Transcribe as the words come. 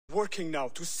working now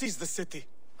to seize the city.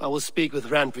 I will speak with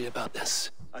Randry about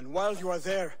this. And while you are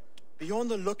there, be on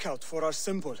the lookout for our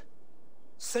symbol.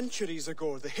 Centuries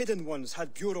ago, the Hidden Ones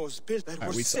had bureaus built. There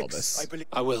were we saw 6, this. I believe.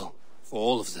 I will, for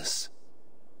all of this.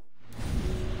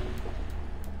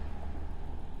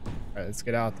 Alright, let's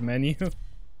get out the menu.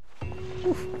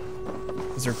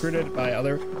 Was recruited by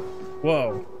other...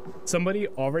 Whoa. Somebody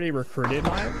already recruited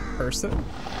my person?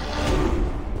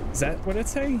 Is that what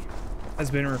it's saying? Has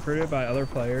been recruited by other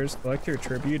players. Collect your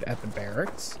tribute at the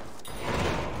barracks.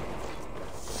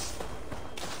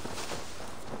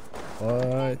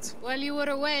 What? While you were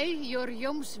away, your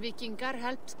Jomsvikingar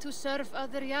helped to serve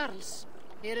other Jarls.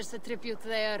 Here is the tribute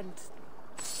they earned.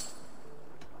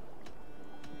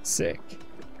 Sick.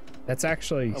 That's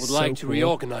actually I would so like to cool.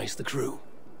 reorganize the crew.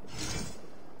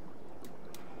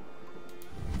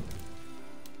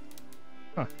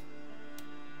 Huh.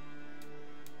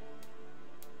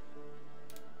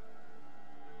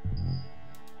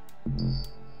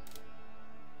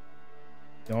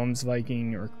 Doms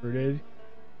Viking recruited.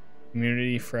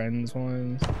 Community friends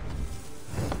ones.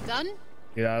 Done?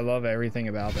 Dude, I love everything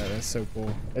about that. That's so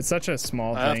cool. It's such a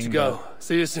small thing. I have to go.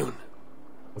 See you soon.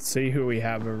 Let's see who we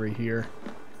have over here.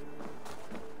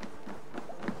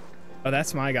 Oh,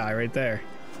 that's my guy right there.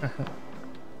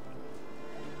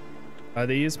 Are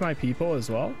these my people as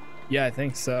well? Yeah, I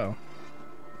think so.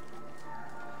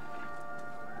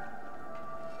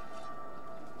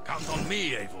 Count on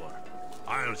me, Eivor.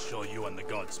 I'll show you and the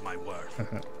gods my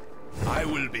worth. I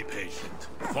will be patient,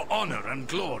 for honor and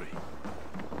glory.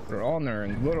 For honor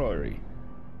and glory.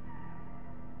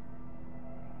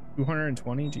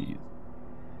 220 G's.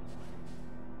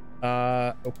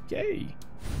 Okay.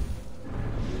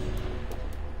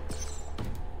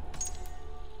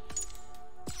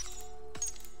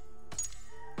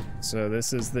 So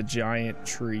this is the giant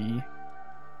tree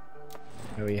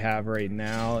that we have right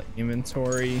now.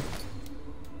 Inventory.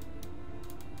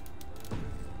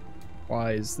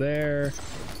 Why is there?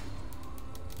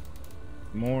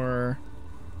 More.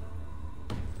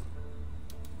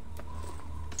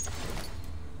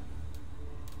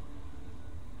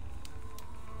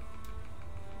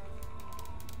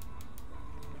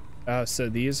 So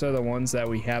these are the ones that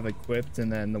we have equipped,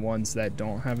 and then the ones that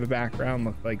don't have a background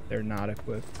look like they're not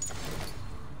equipped.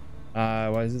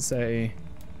 What does it say?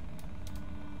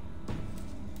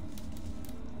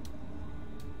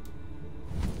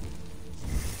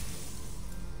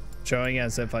 Showing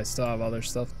as if I still have other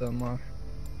stuff to unlock.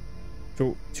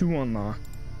 To unlock.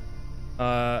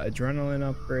 Adrenaline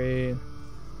upgrade.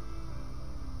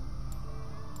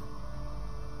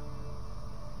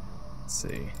 Let's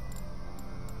see.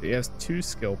 He has 2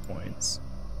 skill points.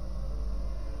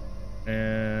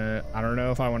 I don't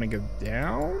know if I want to go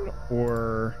down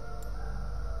or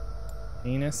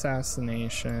main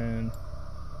assassination.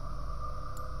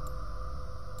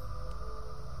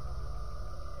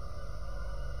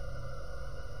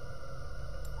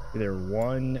 Either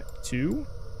 1, 2.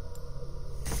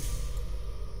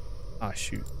 Ah,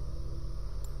 shoot.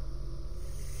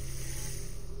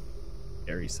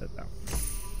 Gary said that one.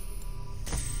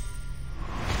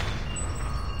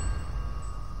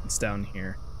 It's down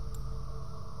here.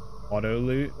 Auto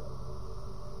loot.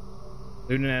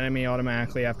 Loot an enemy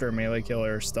automatically after a melee kill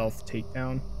or stealth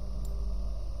takedown.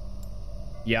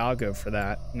 Yeah, I'll go for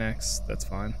that next. That's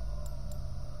fine.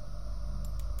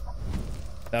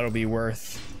 That'll be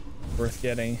worth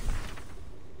getting.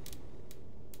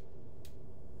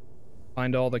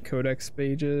 Find all the codex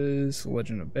pages.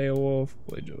 Legend of Beowulf.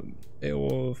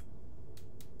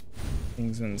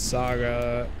 Things in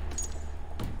Saga.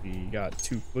 We got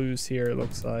 2 clues here, it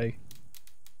looks like.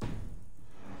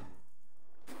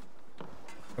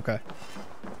 Okay.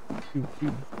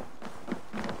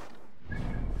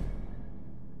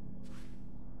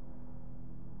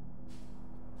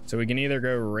 So we can either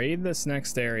go raid this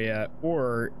next area,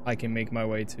 or I can make my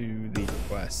way to the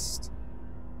quest.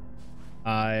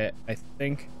 I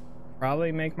think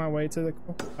probably make my way to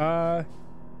the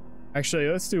actually,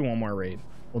 let's do one more raid.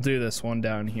 We'll do this one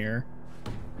down here,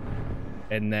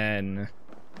 and then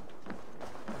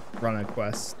run a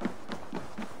quest.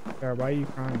 Sarah, why are you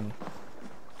crying?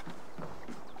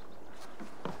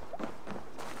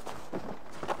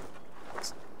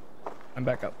 I'm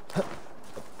back up.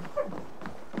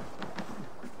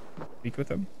 Speak with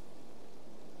him.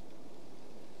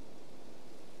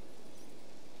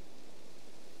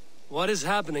 What is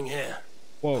happening here?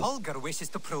 Whoa. Holger wishes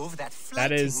to prove that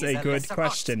That is a good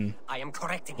question. I am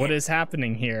correcting What him. is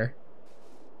happening here?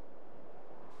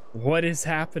 What is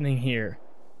happening here?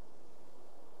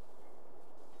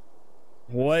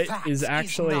 What That is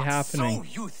actually not happening?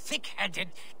 So, you thick-headed.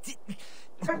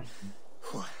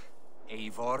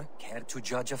 Eivor, care to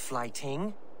judge a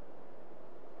flyting?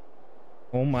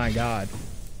 Oh my god.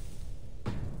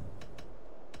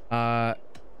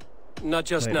 Not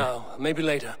just Later. now. Maybe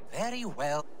later. Very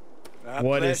well.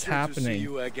 What is To see happening?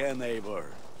 you again, Eivor.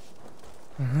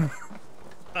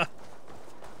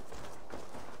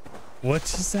 What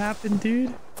just happened,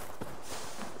 dude?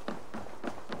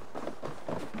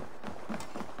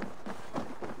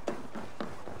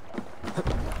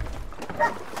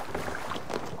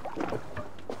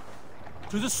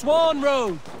 To the Swan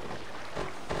Road!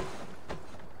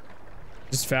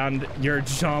 Just found your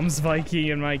Jom's Viking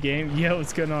in my game. Yo,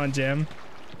 what's going on, Jim?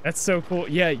 That's so cool.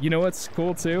 Yeah, you know what's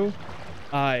cool too?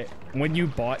 When you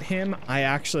bought him, I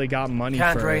actually got money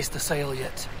Can't for raise it. the sail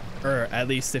yet. Or at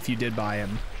least if you did buy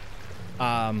him.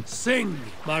 Sing,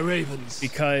 my ravens.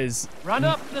 Because Run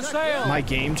up the sail! my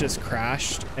game just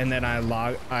crashed and then I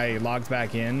logged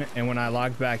back in, and when I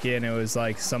logged back in, it was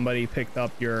like somebody picked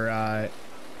up your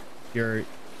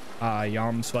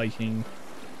Jom's Viking,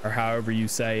 or however you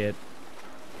say it,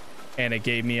 and it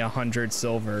gave me 100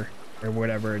 silver or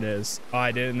whatever it is. Oh,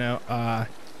 I didn't know. I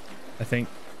think.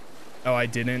 Oh, I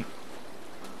didn't.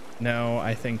 No,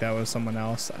 I think that was someone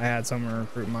else. I had someone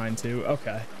recruit mine too.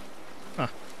 Okay. Huh.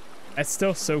 That's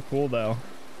still so cool though.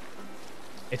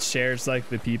 It shares like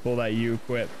the people that you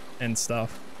equip and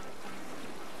stuff.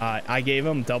 I gave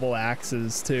them double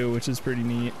axes too, which is pretty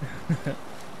neat.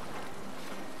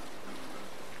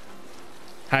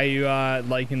 How you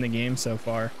liking the game so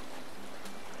far?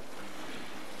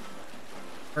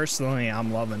 Personally,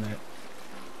 I'm loving it.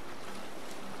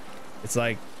 It's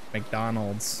like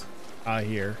McDonald's out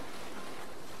here.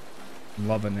 I'm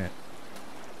loving it.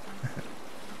 I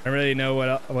don't really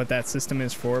know what that system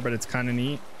is for, but it's kind of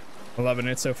neat. I'm loving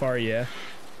it so far. Yeah,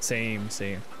 same.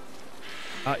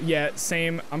 Yeah,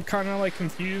 same. I'm kind of like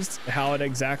confused how it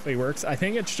exactly works. I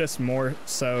think it's just more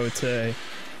so to,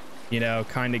 you know,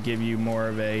 kind of give you more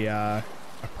of a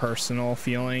personal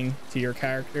feeling to your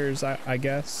characters, I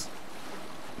guess.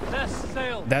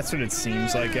 That's what it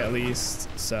seems like, at least.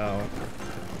 So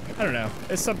I don't know,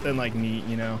 it's something like neat,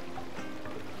 you know.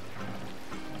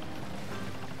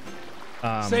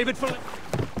 Save it for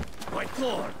My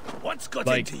lord, what's got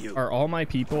like, into you? are all my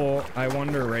people, I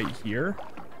wonder, right here?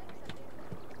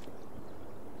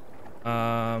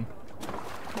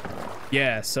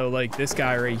 Yeah, so like this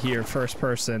guy right here, first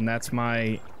person, that's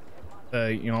my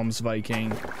Jom's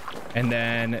Viking, and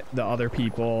then the other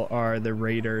people are the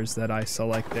raiders that I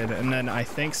selected, and then I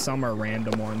think some are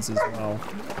random ones as well.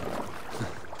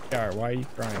 Alright, why are you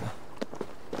crying?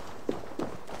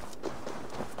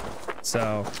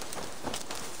 So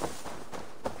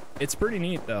it's pretty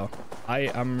neat though.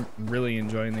 I'm really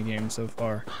enjoying the game so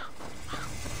far.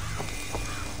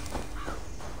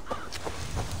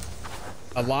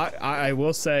 A lot, I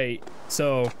will say,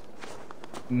 so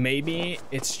maybe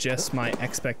it's just my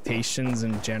expectations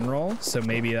in general, so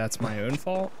maybe that's my own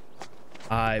fault.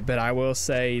 But I will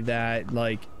say that,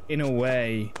 like, in a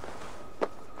way,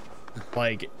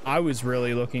 like, I was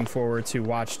really looking forward to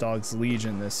Watch Dogs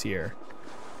Legion this year.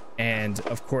 And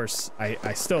of course,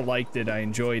 I still liked it, I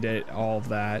enjoyed it, all of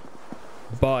that.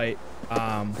 But,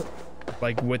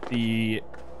 like, with the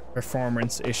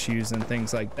performance issues and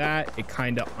things like that, it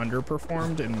kind of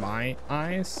underperformed in my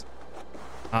eyes,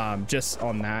 just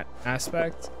on that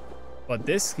aspect. But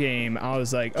this game, I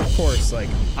was like, of course, like,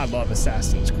 I love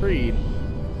Assassin's Creed,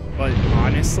 but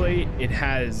honestly, it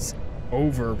has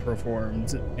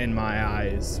overperformed in my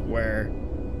eyes, where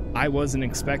I wasn't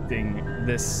expecting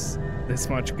this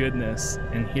much goodness,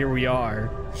 and here we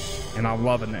are, and I'm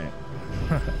loving it.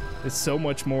 It's so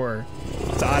much more.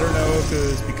 So I don't know if it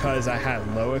was because I had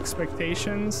low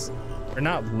expectations, or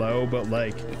not low, but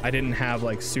like I didn't have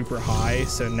like super high.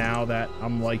 So now that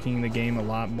I'm liking the game a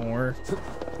lot more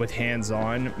with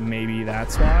hands-on, maybe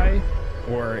that's why.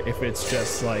 Or if it's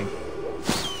just like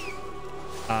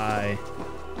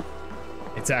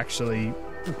it's actually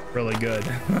really good.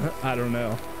 I don't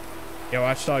know. Yeah,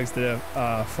 Watch Dogs did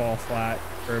fall flat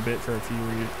for a bit for a few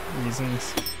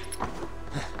reasons.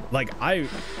 Like I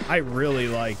really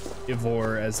like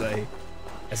Eivor as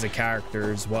a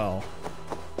character as well.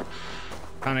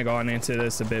 Kind of gone into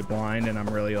this a bit blind, and I'm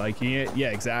really liking it. Yeah,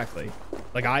 exactly.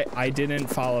 Like I didn't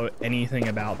follow anything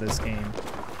about this game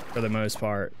for the most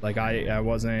part. Like I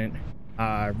wasn't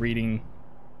reading,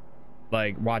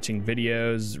 like watching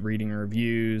videos, reading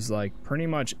reviews, like pretty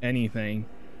much anything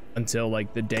until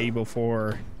like the day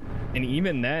before. And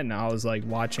even then I was like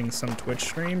watching some Twitch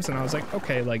streams, and I was like,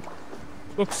 okay, like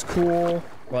looks cool,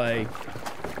 like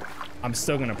I'm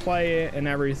still gonna play it and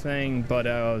everything, but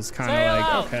I was kind of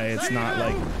like, okay, it's not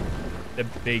like the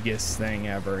biggest thing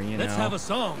ever, you know. Let's have a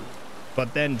song.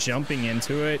 but then jumping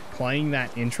into it, playing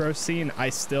that intro scene, I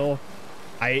think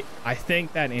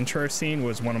that intro scene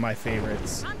was one of my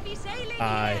favorites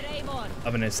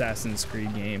of an Assassin's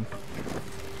Creed game.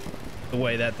 The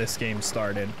way that this game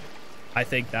started, I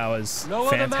think that was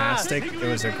fantastic. It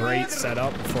was a great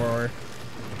setup for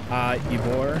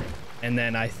Eivor, and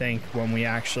then I think when we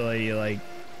actually like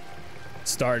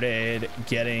started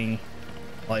getting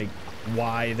like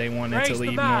why they wanted to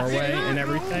leave Norway and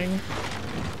everything,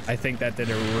 I think that did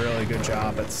a really good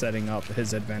job at setting up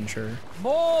his adventure.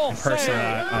 And personally,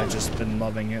 I've just been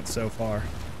loving it so far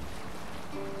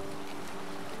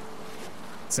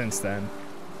since then.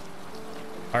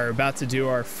 Are about to do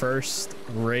our first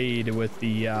raid with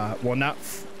the well, not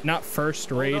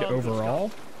first raid overall,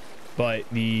 but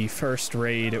the first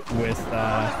raid with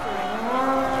the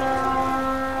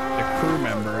crew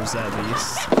members at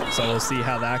least. So we'll see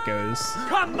how that goes.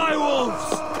 Come, my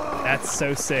wolves! That's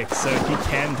so sick. So he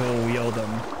can dual wield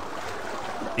them,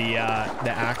 the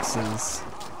axes.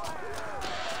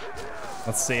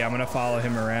 Let's see. I'm gonna follow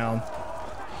him around.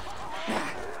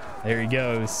 There he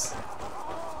goes.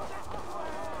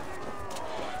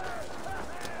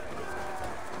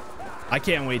 I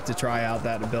can't wait to try out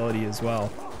that ability as well.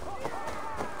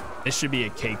 This should be a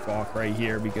cakewalk right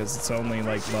here because it's only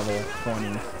like level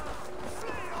 20.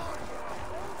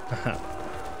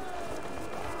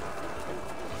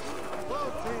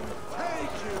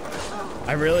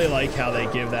 I really like how they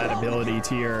give that ability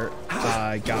to your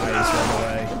guys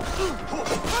right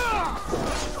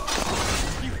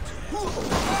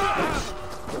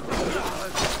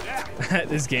away.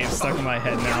 This game's stuck in my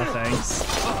head now, thanks.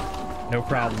 No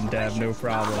problem, Dev, no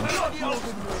problem.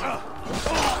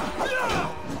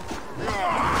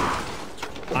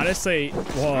 Honestly,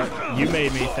 well, you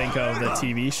made me think of the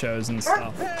TV shows and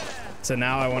stuff. So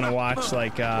now I want to watch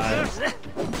like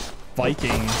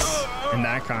Vikings and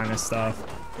that kind of stuff.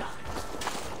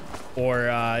 Or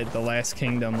The Last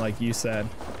Kingdom, like you said.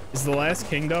 Is The Last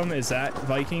Kingdom, is that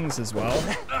Vikings as well?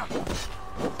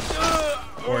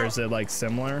 Or is it like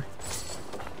similar?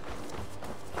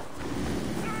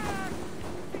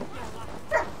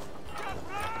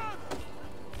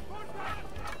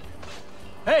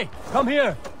 Hey, come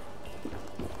here.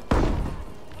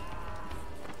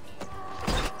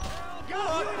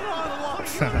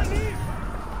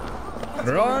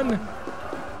 Run!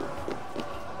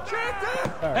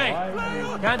 Hey,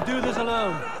 can't do this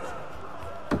alone.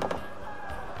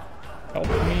 Help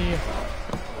me.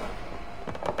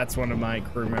 That's one of my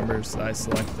crew members that I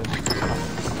selected.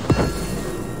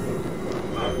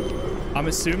 I'm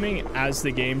assuming as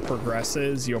the game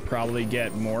progresses, you'll probably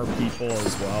get more people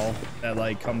as well that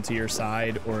like come to your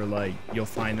side, or like you'll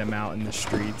find them out in the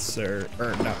streets, or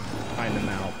not find them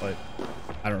out, but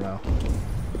I don't know.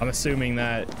 I'm assuming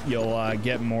that you'll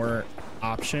get more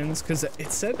options because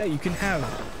it said that you can have,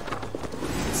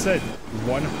 it said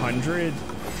 100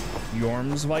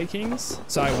 Yorm's Vikings.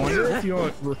 So I wonder if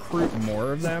you'll recruit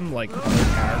more of them, like other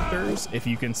characters, if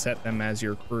you can set them as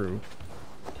your crew.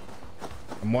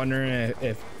 I'm wondering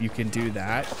if you can do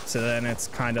that. So then it's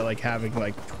kind of like having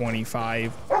like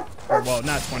 25, or well,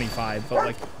 not 25, but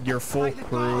like your full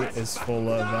crew is full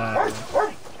of,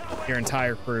 your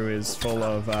entire crew is full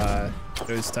of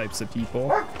those types of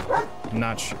people. I'm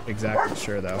not exactly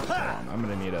sure though. I'm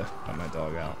gonna need to let my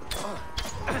dog out.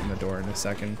 Open the door in a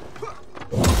second.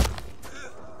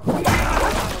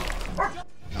 Got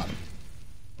him.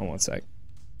 Hold on one sec.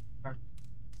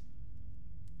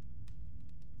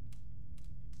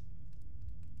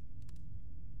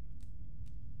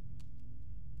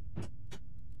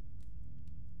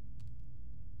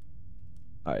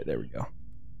 All right, there we go.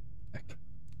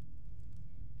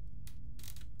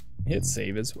 Hit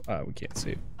save as we can't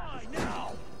save.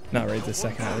 Not right this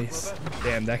second, at least.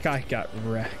 Damn, that guy got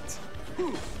wrecked.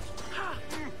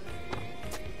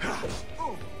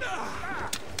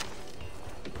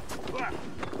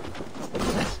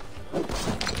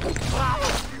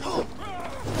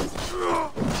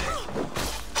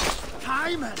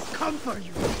 Time has come for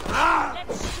you.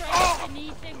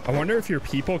 I wonder if your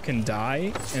people can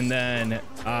die and then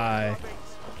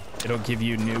it'll give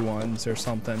you new ones or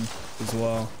something as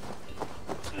well.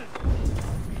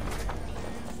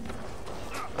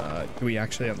 Do we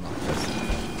actually unlock this?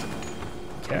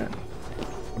 We can.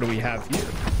 What do we have here?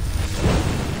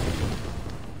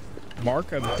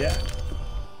 Mark of Death.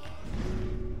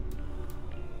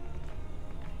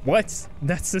 What?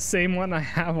 That's the same one I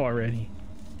have already.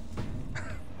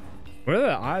 What are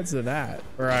the odds of that?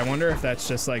 Or I wonder if that's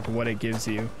just like what it gives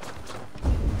you.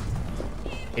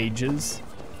 Ages.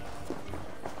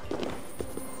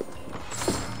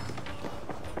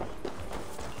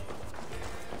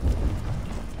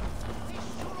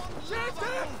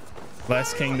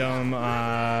 Last Kingdom,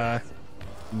 Last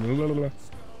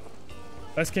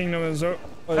Kingdom is all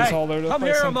over the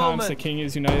place. Sometimes the king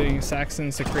is uniting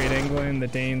Saxons to create England. The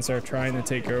Danes are trying to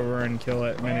take over and kill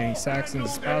as many Saxons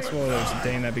as possible. There's a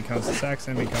Dane that becomes a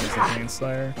Saxon, becomes the Dane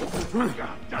Slayer.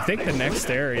 I think the next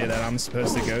area that I'm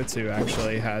supposed to go to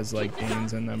actually has like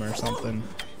Danes in them or something.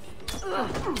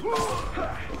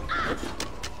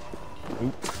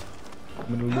 Oop.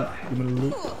 Give me the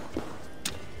loop.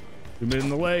 Give me in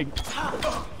the leg.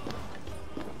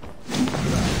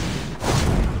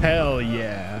 Hell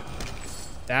yeah.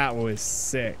 That was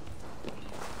sick.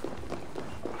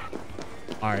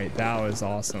 Alright, that was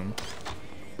awesome.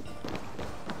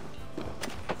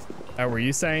 Oh, were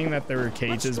you saying that there were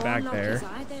cages back there?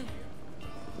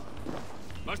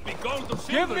 Must be gold or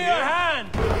silver. Give me a hand!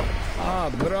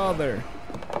 Ah, brother.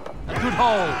 A good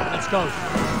hole. Let's go.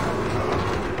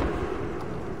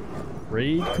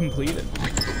 Raid completed.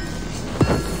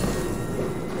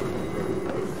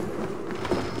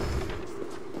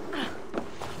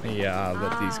 Yeah,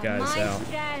 let these guys out.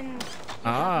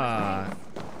 Ah,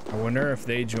 I wonder if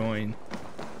they join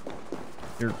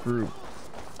your group.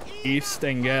 East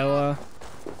Angela.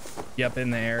 Yep, in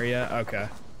the area. Okay.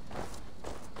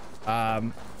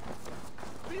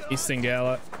 East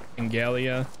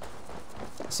Angalia.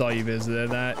 Saw you visited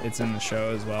that. It's in the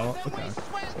show as well. Okay.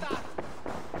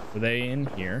 Are they in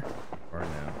here or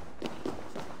no?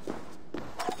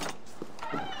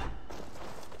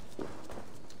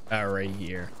 Oh, right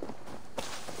here.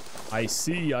 I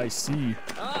see. There's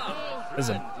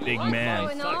a big man.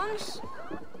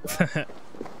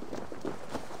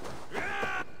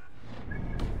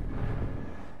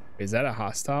 Is that a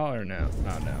hostile or no?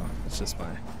 Oh no, it's just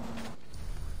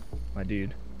my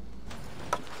dude.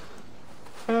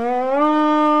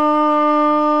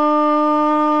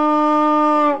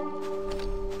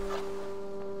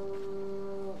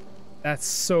 That's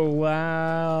so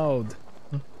loud.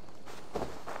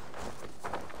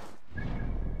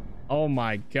 Oh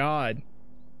my god.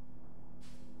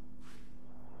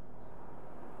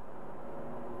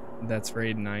 That's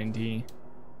raid 90.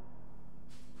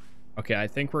 Okay, I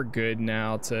think we're good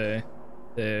now to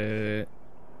head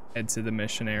to the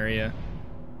mission area.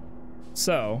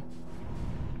 So,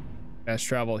 fast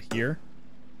travel here.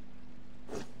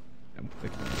 I'm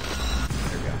clicking.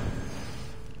 There we go.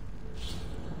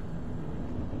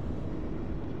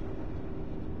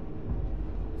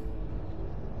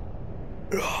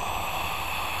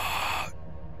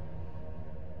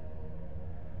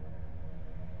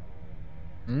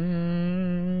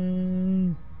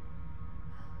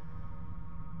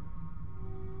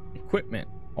 Equipment.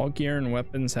 All gear and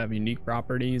weapons have unique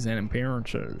properties and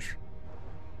appearances.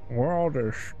 World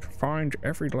is to find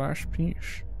every last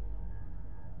piece.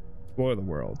 Explore the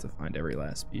world to find every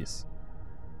last piece.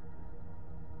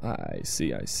 I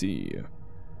see.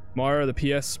 Tomorrow the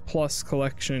PS Plus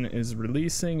collection is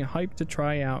releasing. Hype to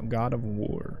try out God of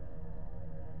War.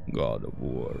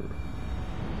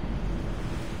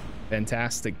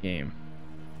 Fantastic game.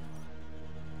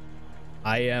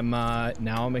 I am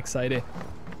now I'm excited.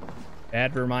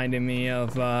 Dad reminded me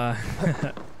of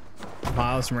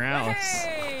Miles Morales.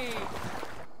 Hey!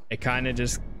 It kind of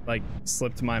just like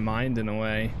slipped my mind in a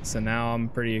way. So now I'm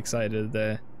pretty excited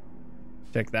to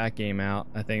check that game out.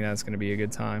 I think that's going to be a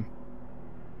good time.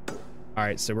 All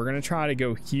right, so we're going to try to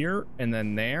go here and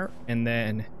then there and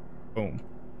then boom.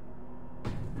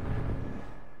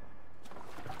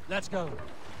 Let's go.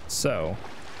 So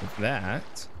with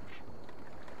that,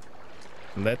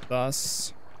 let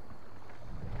us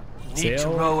need to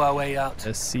row our way out.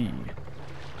 The sea.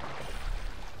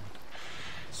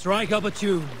 Strike up a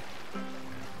tune.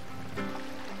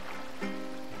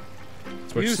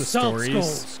 Switch You the stories.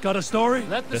 Skulls. Got a story?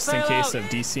 Just in case of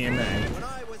DCMA. When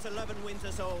I was 11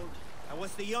 winters old, I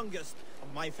was the youngest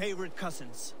of my favorite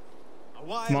cousins.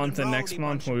 Month and next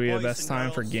month will be the best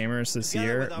time for gamers this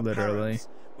year, literally.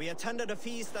 We attended a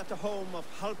feast at the home of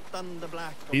Halfdan the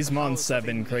Black. These months have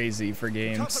been crazy for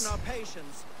games. To toughen our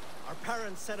patience, our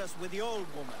parents set us with the old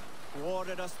woman, who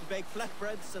ordered us to bake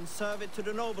flatbreads and serve it to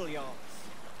the noble jarls.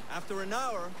 After an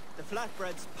hour, the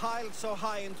flatbreads piled so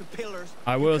high into pillars.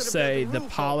 I will say the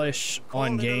polish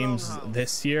on games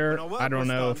this year, I don't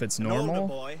know if it's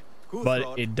normal,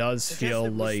 but it does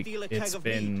feel like it's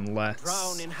been less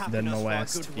than the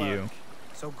last few,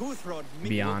 to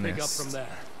be honest.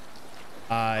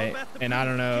 And I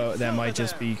don't know, that might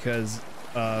just be because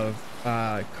of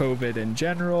COVID in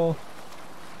general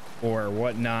or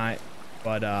whatnot,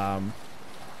 but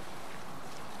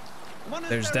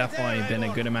there's definitely been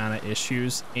a good amount of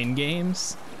issues in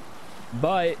games,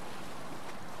 but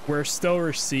we're still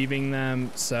receiving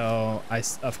them, so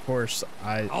of course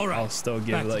I'll still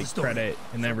give like credit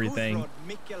and everything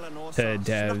to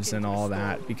devs and all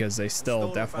that, because they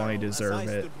still definitely deserve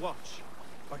it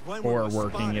for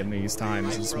working in these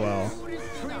times as well.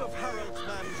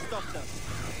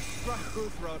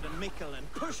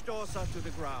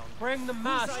 Bring the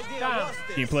mask down.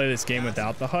 Can you play this game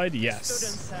without the HUD?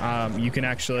 Yes. You can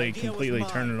actually completely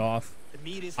turn it off.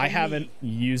 I haven't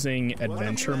using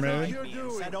adventure mode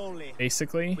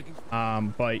basically,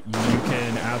 but you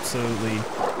can absolutely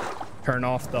turn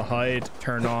off the HUD,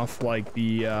 turn off like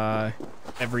the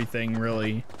everything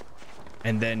really,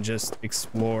 and then just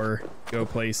explore, go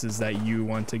places that you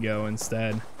want to go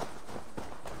instead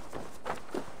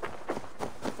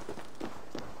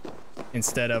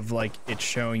of like it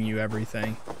showing you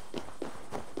everything.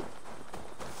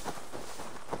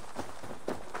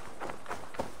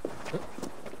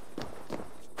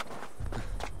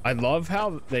 I love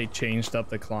how they changed up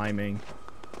the climbing.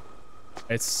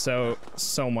 It's so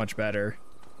much better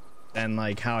than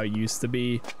like how it used to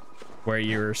be, where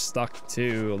you're stuck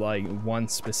to like one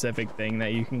specific thing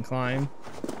that you can climb,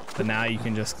 but now you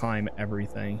can just climb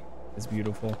everything. It's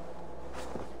beautiful.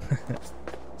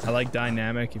 I like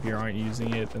dynamic. If you aren't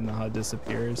using it, then the HUD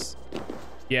disappears.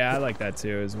 Yeah, I like that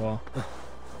too as well.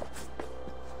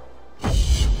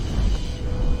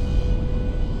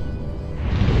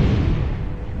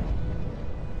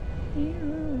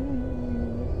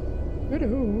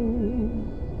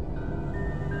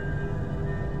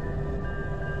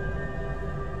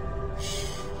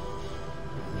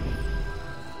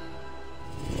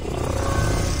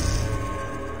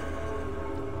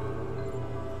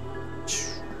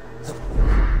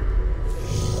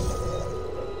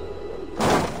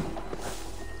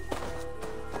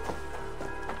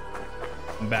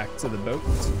 Back to the boat.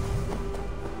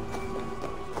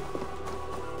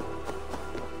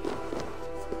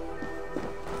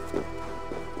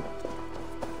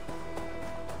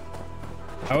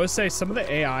 I would say some of the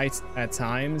AI at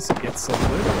times gets a little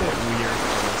bit weird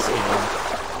for this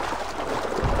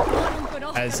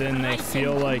game. As in they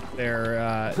feel like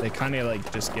they're they kind of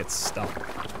like just get stuck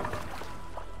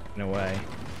in a way.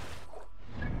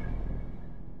 All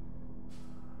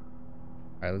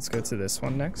right, let's go to this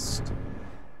one next.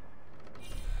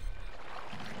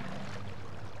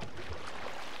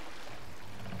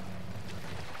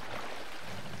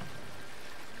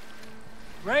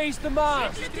 Raise the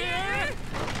mast.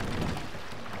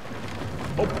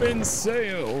 Open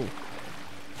sail.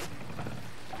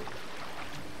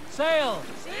 Sail.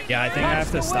 Yeah, I think I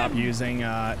have to stop using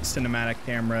cinematic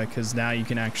camera, because now you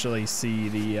can actually see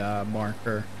the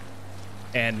marker,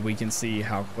 and we can see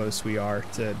how close we are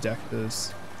to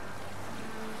objectives.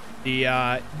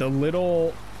 The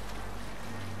little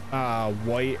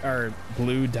white or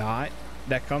blue dot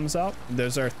that comes up,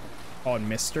 those are called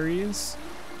mysteries.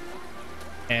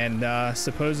 And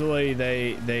supposedly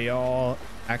they all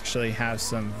actually have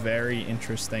some very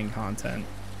interesting content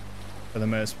for the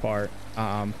most part.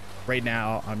 Right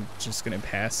now I'm just gonna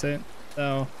pass it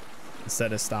though,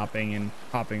 instead of stopping and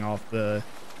hopping off the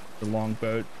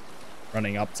longboat,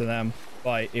 running up to them.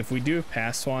 But if we do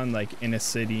pass one like in a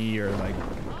city or like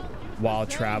while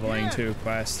traveling to a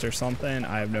quest or something,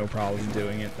 I have no problem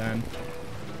doing it then.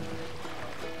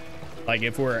 Like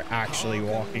if we're actually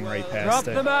walking right past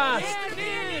it. Drop the mast.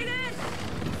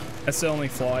 That's the only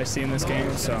flaw I see in this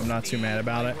game, so I'm not too mad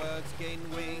about it.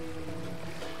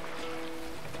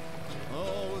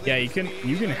 Yeah, you can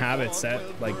have it set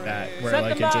like that, where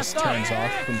like it just turns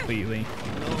off completely,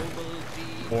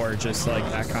 or just like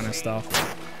that kind of stuff.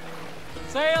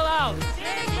 Sail out.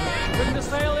 Bring the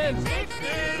sail in.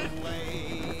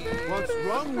 What's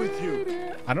wrong with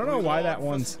you? I don't know why that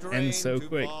one ends so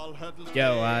quick.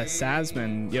 Yo,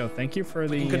 Sasman, yo, thank you for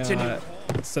the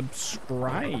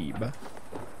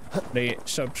the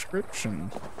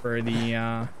subscription for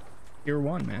the tier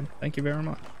 1, man. Thank you very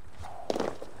much.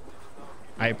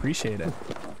 I appreciate it.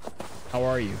 How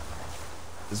are you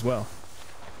as well?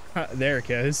 There it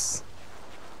goes.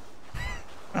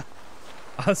 I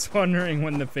was wondering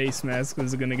when the face mask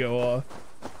was gonna go off.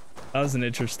 That was an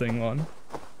interesting one.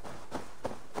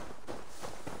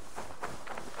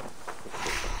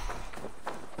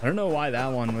 I don't know why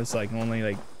that one was like only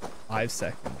like 5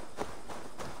 seconds.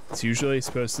 It's usually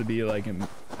supposed to be like,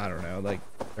 I don't know, like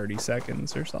 30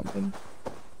 seconds or something.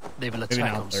 They will Maybe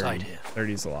attack not on 30. sight here.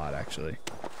 30 is a lot, actually.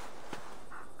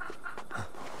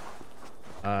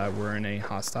 We're in a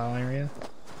hostile area.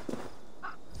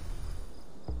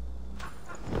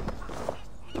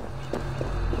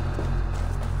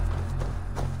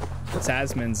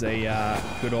 Tasman's a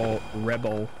good old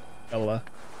rebel fella.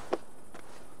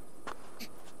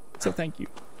 So thank you.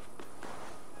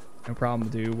 No problem,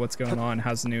 dude. What's going on?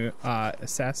 How's the new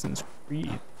Assassin's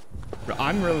Creed?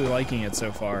 I'm really liking it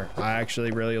so far. I actually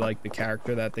really like the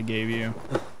character that they gave you,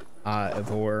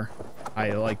 Eivor.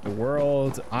 I like the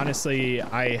world. Honestly,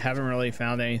 I haven't really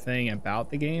found anything about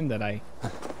the game that I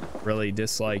really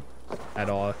dislike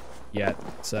at all yet.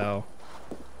 So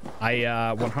I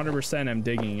 100% am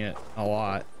digging it a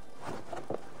lot.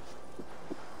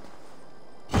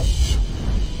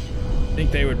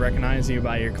 Think they would recognize you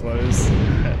by your clothes?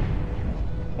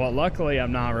 Well, luckily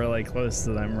I'm not really close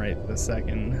to them right this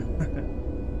second.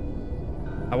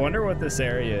 I wonder what this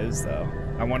area is though.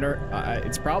 I wonder,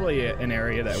 it's probably an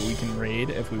area that we can raid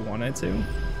if we wanted to.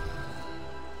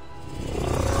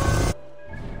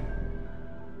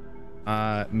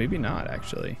 Maybe not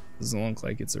actually. Doesn't look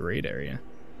like it's a raid area.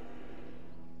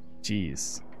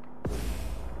 Jeez.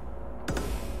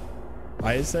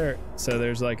 Why is there, so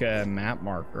there's like a map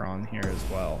marker on here as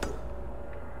well.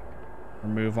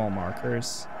 Remove all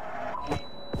markers.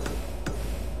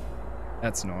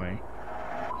 That's annoying.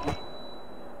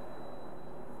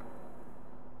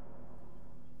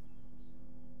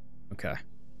 Okay.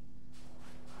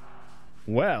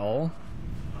 Well,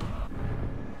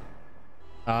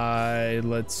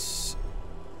 let's,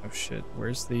 oh shit,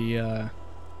 where's the,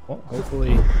 well,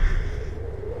 hopefully, all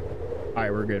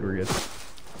right, we're good, we're good.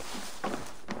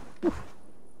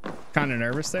 Kind of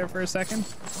nervous there for a second.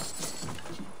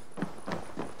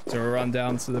 So we'll run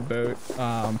down to the boat,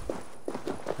 and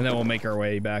then we'll make our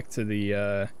way back to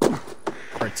the,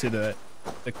 or to the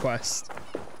quest.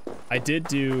 I did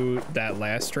do that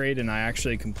last raid, and I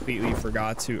actually completely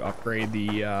forgot to upgrade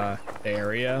the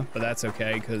area, but that's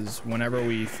okay, because whenever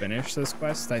we finish this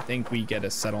quest, I think we get a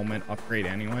settlement upgrade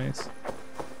anyways,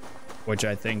 which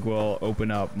I think will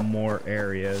open up more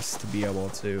areas to be able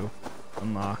to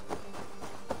unlock.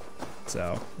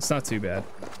 So it's not too bad.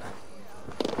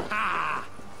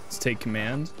 Let's take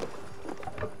command.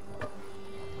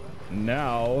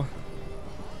 Now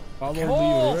follow the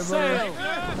river sail.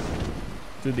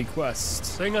 to the quest.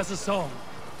 Sing us a song.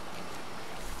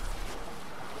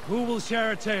 Who will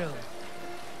share a tale?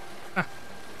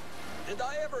 Did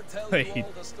I ever tell Wait, you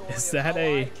all the story is of that how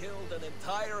a I killed an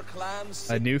entire clan?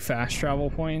 a new fast travel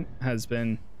point? Has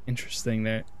been interesting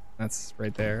there. That's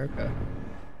right there. Okay.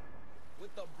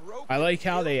 I like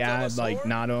how they add like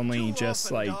not only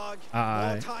just like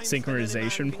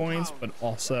synchronization points, but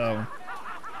also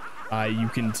you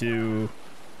can do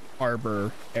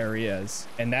harbor areas,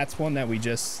 and that's one that we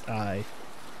just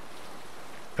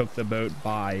took the boat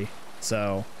by,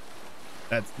 so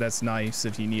that's nice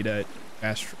if you need a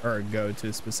fast or go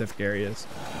to specific areas.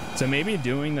 So maybe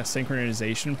doing the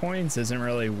synchronization points isn't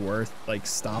really worth like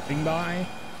stopping by,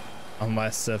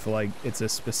 unless if like it's a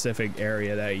specific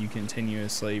area that you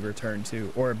continuously return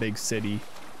to, or a big city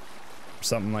or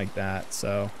something like that.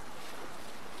 So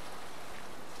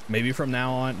maybe from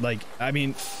now on, like, I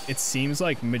mean, it seems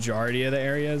like majority of the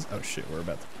areas, oh shit, we're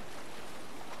about to,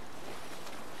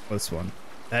 this one,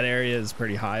 that area is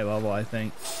pretty high level, I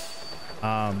think.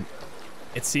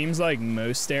 It seems like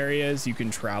most areas you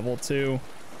can travel to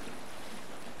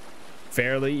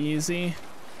fairly easy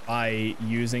by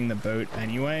using the boat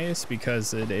anyways,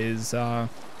 because it is it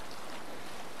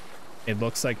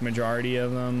looks like majority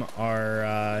of them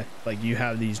are like you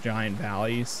have these giant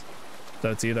valleys,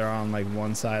 so it's either on like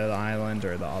one side of the island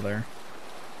or the other.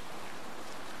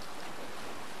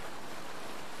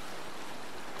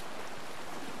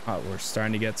 Oh, we're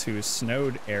starting to get to a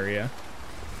snowed area.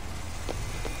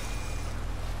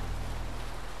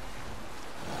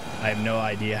 I have no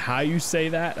idea how you say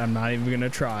that. I'm not even gonna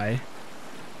try.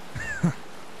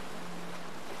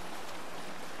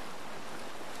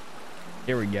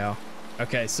 Here we go.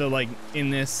 Okay, so like in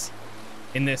this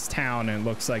town, it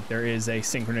looks like there is a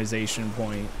synchronization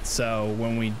point. So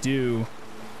when we do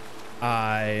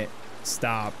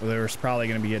stop, there's probably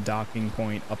going to be a docking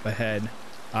point up ahead.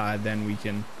 Then we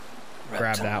can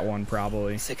grab that one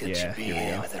probably. Yeah, here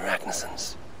we go.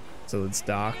 So let's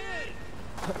dock.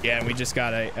 Yeah, and we just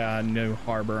got a new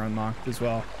harbor unlocked as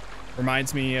well.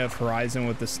 Reminds me of Horizon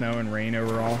with the snow and rain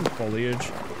overall foliage.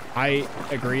 I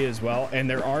agree as well. And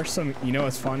there are some, you know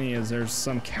what's funny is there's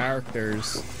some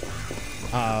characters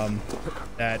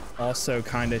that also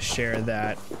kind of share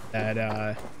the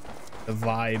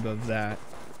vibe of that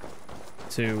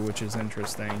too, which is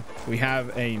interesting. We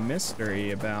have a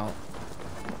mystery about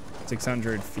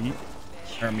 600 feet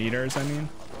or meters, I mean.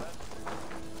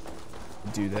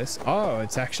 Do this. Oh,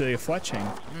 it's actually a fletching.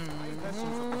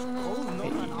 Hey,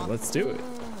 let's do it.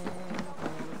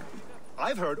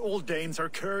 I've heard all Danes are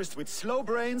cursed with slow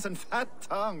brains and fat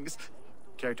tongues.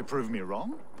 Care to prove me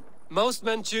wrong? Most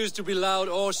men choose to be loud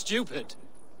or stupid.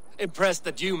 Impressed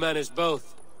that you manage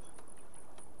both.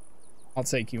 I'll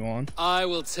take you on. I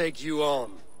will take you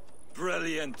on.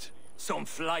 Brilliant. Some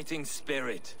flighting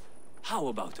spirit. How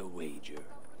about a wager?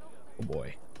 Oh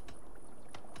boy.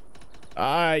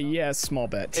 Yeah, small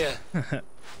bet. Yeah.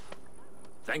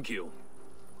 Thank you.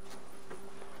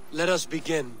 Let us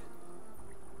begin.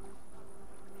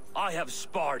 I have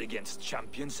sparred against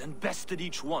champions and bested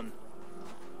each one.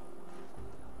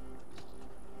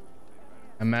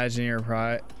 Imagine your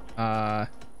pride.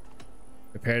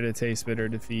 Prepare to taste bitter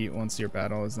defeat once your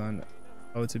battle is done.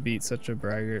 Oh, to beat such a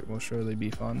braggart will surely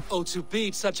be fun. Oh, to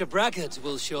beat such a braggart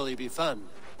will surely be fun.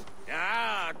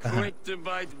 Ah, quick to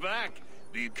bite back.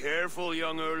 Be careful,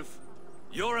 young Ulf.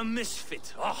 You're a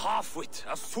misfit, a half-wit,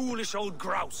 a foolish old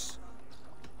grouse.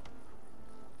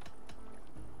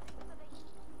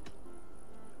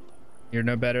 You're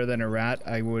no better than a rat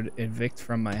I would evict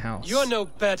from my house. You're no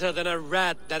better than a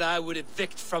rat that I would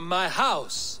evict from my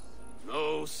house.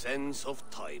 No sense of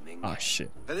timing. Ah,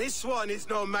 shit. This one is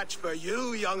no match for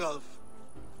you, young elf.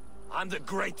 I'm the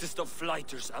greatest of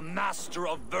flighters, a master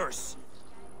of verse.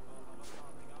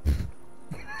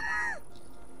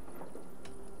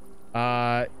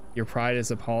 Your pride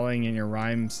is appalling and your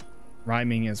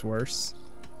rhyming is worse.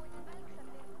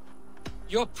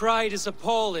 Your pride is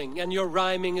appalling and your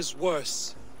rhyming is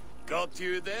worse. Got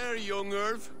you there, young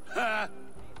Ulf. Ha!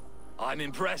 I'm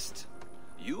impressed.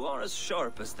 You are as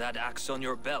sharp as that axe on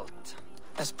your belt.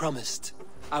 As promised,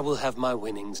 I will have my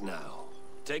winnings now.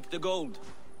 Take the gold.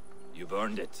 You've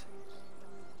earned it.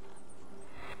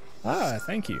 Ah,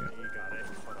 thank you.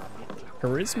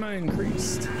 Charisma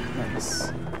increased.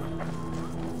 Nice.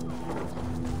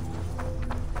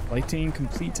 Flighting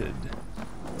completed.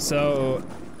 So,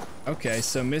 okay,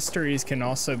 so mysteries can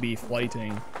also be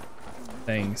flighting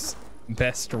things.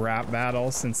 Best rap battle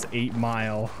since 8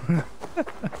 Mile.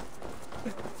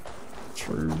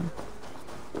 True.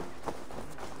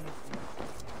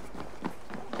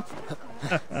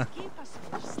 This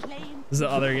is the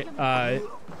other,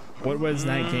 what was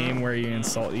that game where you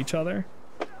insult each other?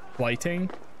 Flighting?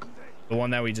 The one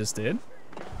that we just did?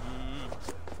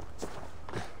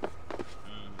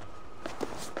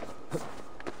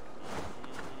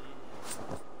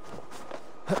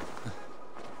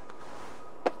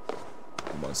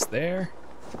 Almost there.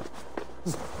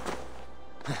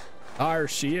 There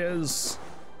she is.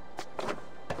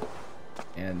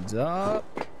 And up.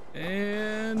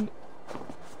 And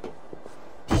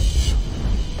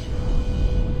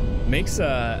makes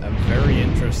a very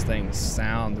interesting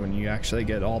sound when you actually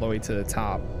get all the way to the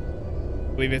top.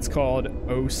 I believe it's called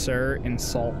Oh Sir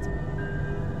Insult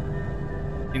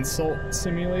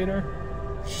Simulator.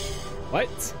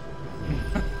 What?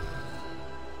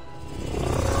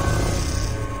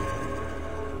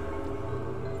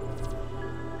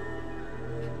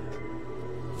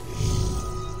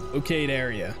 Locate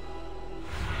area.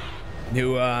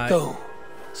 New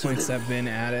points have been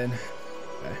added.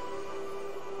 Okay.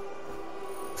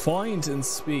 Find and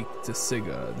speak to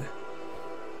Sigurd.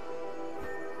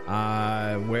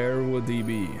 Where would he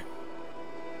be?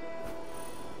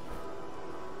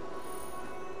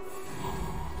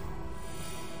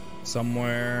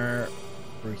 Somewhere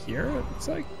over here, it looks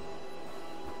like.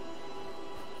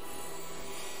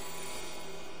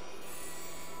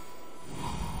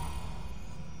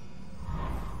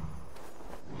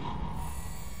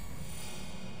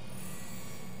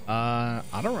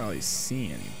 I don't really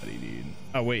see anybody, dude.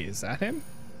 Oh, wait, is that him?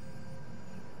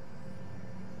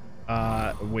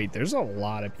 Wait, there's a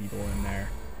lot of people in there.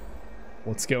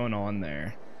 What's going on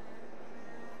there?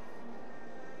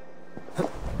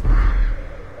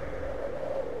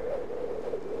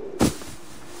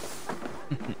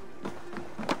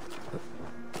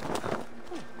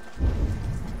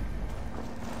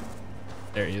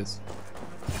 There he is.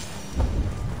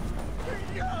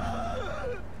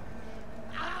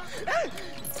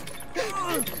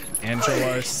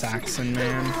 Angelo Saxon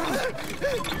man.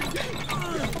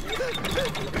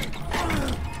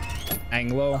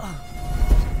 Anglo.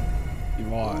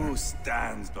 Eivor. Who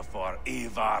stands before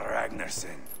Eivor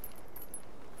Ragnarsson?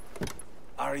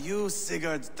 Are you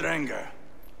Sigurd Drenger?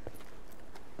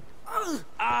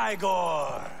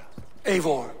 Eivor!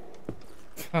 Eivor.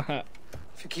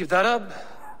 If you keep that up,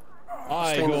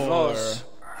 stain the floors.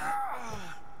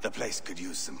 The place could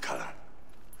use some color.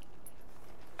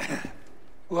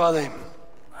 Who are they?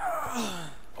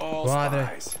 All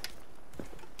spies.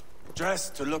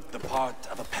 Dressed to look the part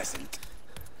of a peasant.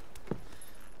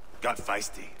 Got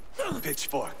feisty.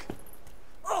 Pitchfork.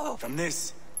 From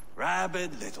this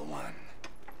rabid little one.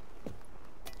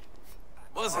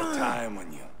 Was a time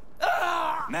when you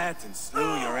met and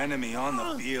slew your enemy on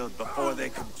the field before they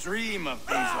could dream of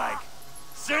things like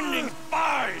sending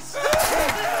spies.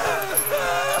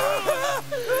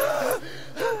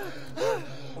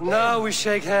 Now we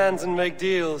shake hands and make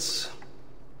deals.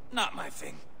 Not my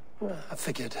thing. I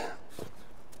figured.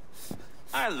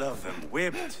 I love them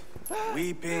whipped,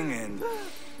 weeping, and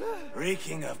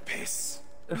reeking of piss.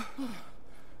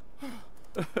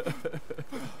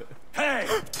 Hey!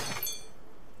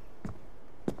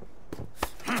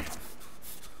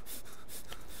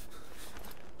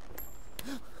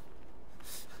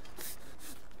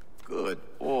 Good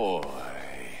boy.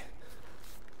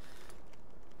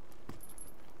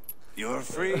 You're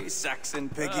free, Saxon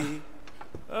piggy,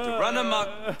 to run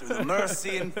amok through the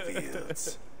Mercian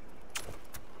fields.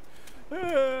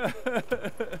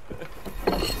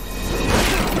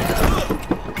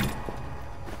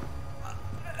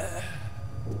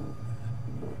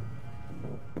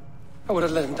 I would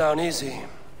have let him down easy.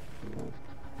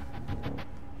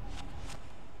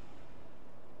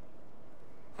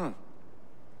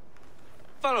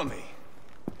 Follow me.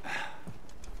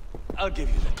 I'll give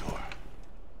you the tour.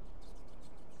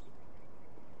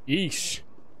 Yeesh.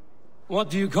 What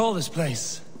do you call this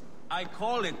place? I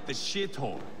call it the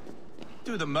shithole.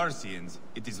 To the Mercians,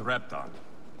 it is Repton.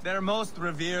 Their most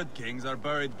revered kings are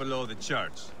buried below the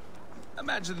church.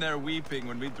 Imagine their weeping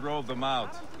when we drove them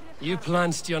out. You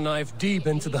plunged your knife deep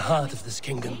into the heart of this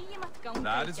kingdom.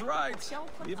 That is right.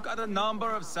 We've got a number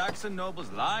of Saxon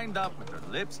nobles lined up with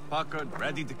their lips puckered,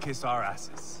 ready to kiss our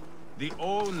asses. The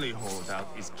only holdout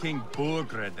is King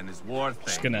Burgred and his war thing.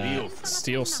 Just gonna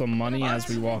steal some money as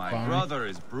we walk by. My brother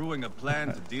is brewing a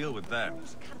plan to deal with them.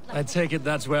 I take it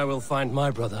that's where we'll find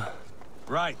my brother.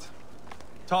 Right.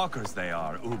 Talkers they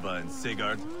are, Uba and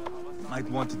Sigurd. Might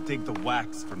want to dig the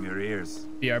wax from your ears.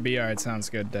 BRB, it sounds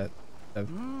good, Dev.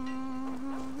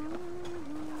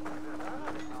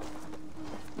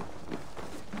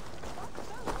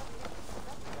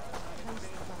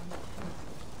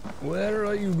 Where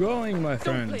are you going, my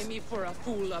friend? Don't play me for a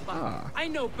fool, Abba. I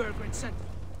know Burgred sent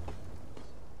me.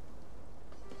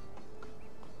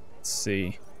 Let's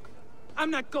see.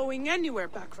 I'm not going anywhere,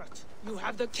 Backrot. You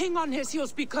have the king on his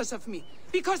heels because of me.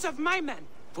 Because of my men.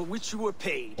 For which you were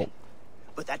paid. Oh.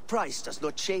 But that price does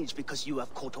not change because you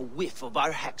have caught a whiff of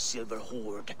our Hacksilver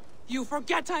hoard. You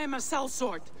forget I am a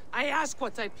sellsword. I ask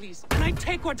what I please, and I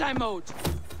take what I'm owed.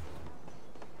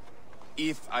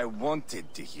 If I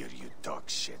wanted to hear you talk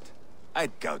shit,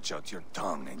 I'd gouge out your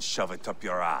tongue and shove it up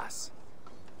your ass.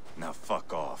 Now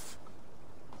fuck off.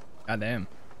 Goddamn.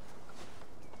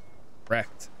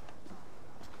 Wrecked.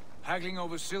 Haggling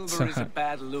over silver is a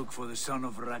bad look for the son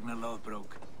of Ragnar Lothbrok.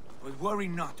 But worry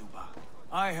not, Uba.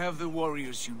 I have the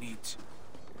warriors you need.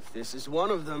 If this is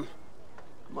one of them,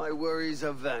 my worries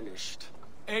have vanished.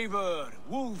 Eivor,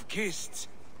 wolf-kissed,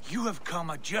 you have come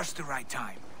at just the right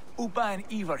time. Uba and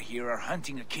Eivor here are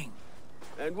hunting a king.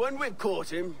 And when we've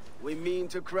caught him, we mean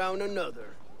to crown another.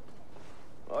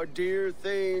 Our dear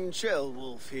Thane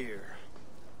Ceolwulf here.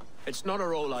 It's not a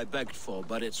role I begged for,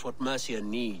 but it's what Mercia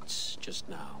needs just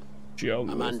now.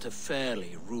 Ceolwulf. A man to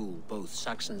fairly rule both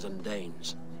Saxons and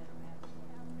Danes.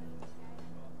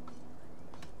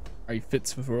 Are you fit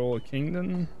for a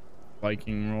kingdom?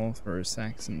 Viking role for a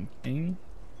Saxon king?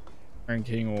 Iron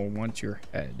King will want your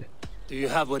head. Do you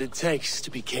have what it takes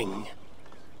to be king?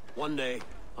 One day,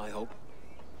 I hope.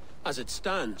 As it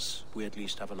stands, we at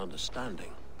least have an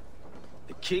understanding.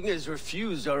 The king has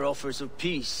refused our offers of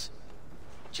peace.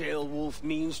 Ceolwulf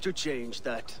means to change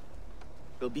that.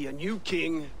 There'll be a new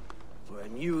king for a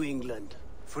new England.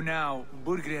 For now,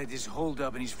 Burgred is holed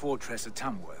up in his fortress at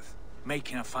Tamworth,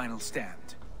 making a final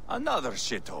stand. Another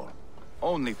shithole.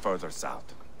 Only further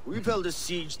south. We've held a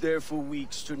siege there for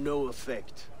weeks to no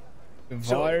effect.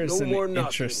 Eivor so, no an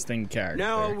interesting character.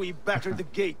 Now we batter the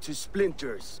gate to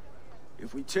splinters.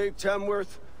 If we take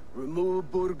Tamworth,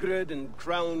 remove Burgred and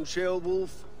crown Ceolwulf,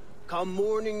 come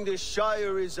morning the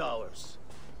Shire is ours.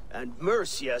 And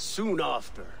Mercia soon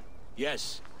after.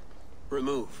 Yes,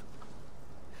 remove.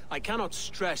 I cannot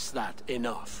stress that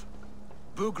enough.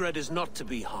 Burgred is not to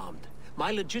be harmed.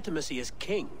 My legitimacy as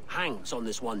king hangs on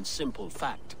this one simple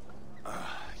fact.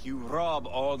 You rob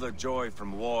all the joy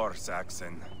from war,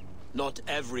 Saxon. Not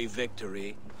every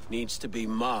victory needs to be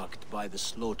marked by the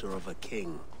slaughter of a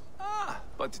king.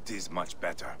 But it is much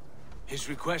better. His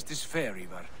request is fair,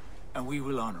 Eivor, and we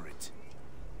will honor it.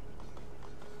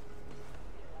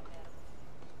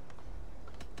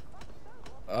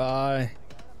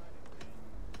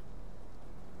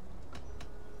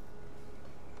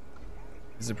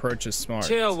 His approach is smart.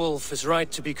 Ceolwulf is right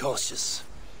to be cautious.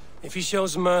 If he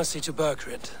shows mercy to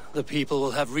Burgred, the people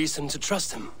will have reason to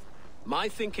trust him. My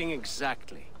thinking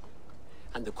exactly.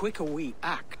 And the quicker we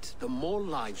act, the more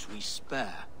lives we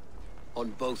spare.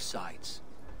 On both sides.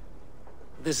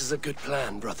 This is a good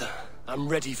plan, brother. I'm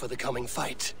ready for the coming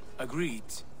fight. Agreed.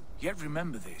 Yet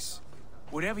remember this.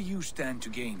 Whatever you stand to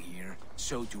gain here,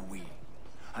 so do we.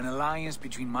 An alliance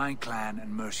between my clan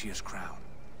and Mercia's crown.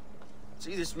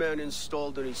 See this man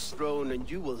installed on his throne and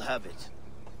you will have it.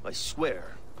 I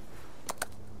swear.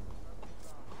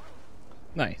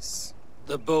 Nice.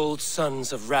 The bold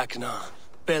sons of Ragnar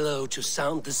bellow to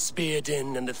sound the spear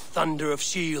din and the thunder of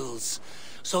shields.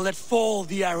 So let fall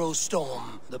the arrow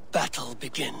storm. The battle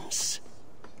begins.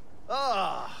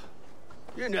 Ah!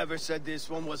 You never said this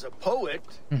one was a poet.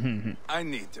 I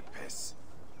need to piss.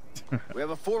 We have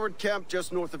a forward camp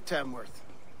just north of Tamworth.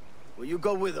 Will you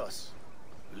go with us?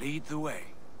 Lead the way.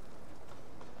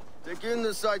 Take in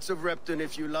the sights of Repton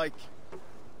if you like.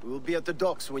 We will be at the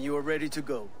docks when you are ready to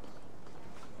go.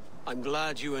 I'm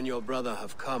glad you and your brother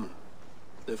have come.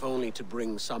 If only to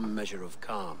bring some measure of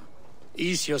calm.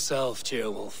 Ease yourself,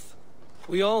 Cheerwolf.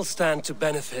 We all stand to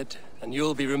benefit, and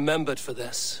you'll be remembered for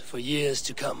this for years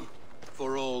to come.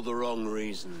 For all the wrong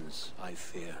reasons, I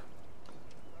fear.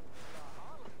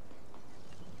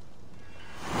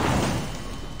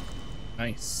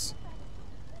 Nice.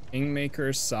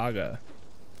 Kingmaker's Saga.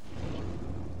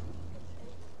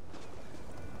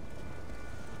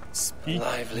 Speak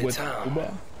Lively with town.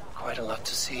 Uba. Quite a lot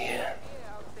to see here.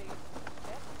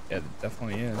 Yeah, it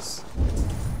definitely is.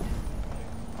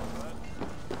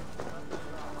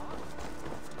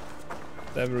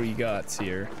 Whatever we got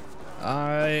here.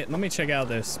 Let me check out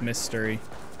this mystery.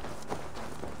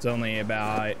 It's only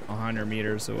about 100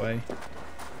 meters away.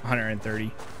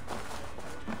 130.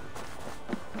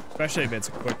 Especially if it's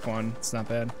a quick one. It's not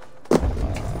bad.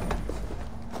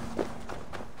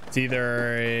 It's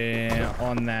either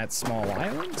on that small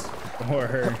island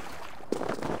or...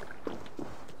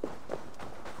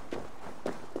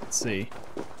 Let's see.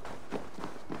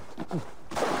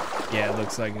 Yeah, it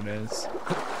looks like it is.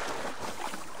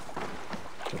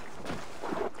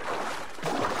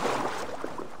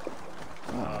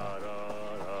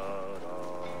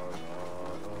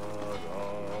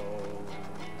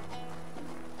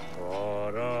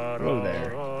 Hello there.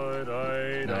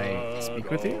 Can I speak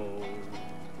with you?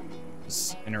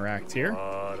 Just interact here.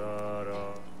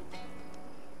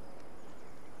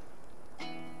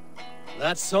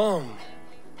 That song.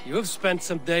 You have spent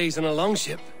some days on a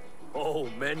longship. Oh,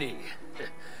 many.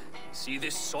 See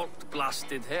this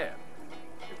salt-blasted hair?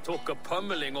 It took a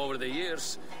pummeling over the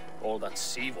years. All that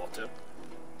seawater.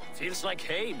 Feels like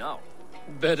hay now.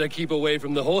 Better keep away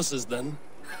from the horses, then.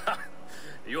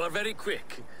 You are very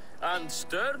quick. And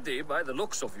sturdy by the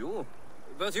looks of you.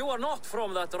 But you are not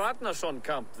from that Ragnarsson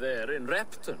camp there in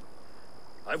Repton.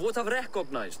 I would have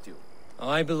recognized you.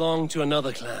 I belong to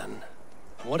another clan.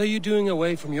 What are you doing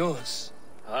away from yours?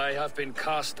 I have been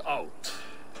cast out.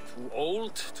 Too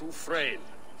old, too frail.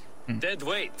 Dead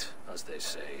weight, as they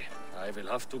say. I will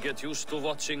have to get used to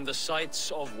watching the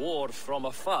sights of war from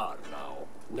afar now.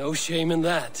 No shame in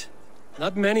that.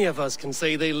 Not many of us can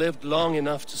say they lived long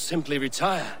enough to simply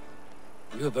retire.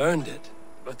 You have earned it.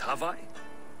 But have I?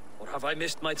 Or have I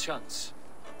missed my chance?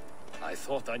 I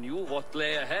thought I knew what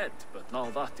lay ahead, but now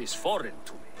that is foreign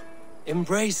to me.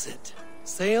 Embrace it.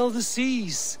 Sail the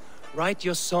seas. Write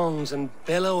your songs and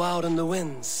bellow out in the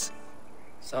winds.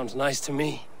 Sounds nice to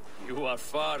me. You are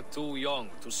far too young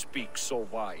to speak so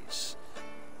wise.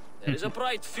 There is a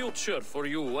bright future for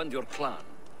you and your clan.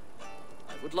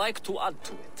 I would like to add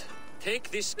to it.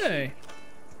 Take this key. Hey.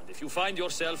 And if you find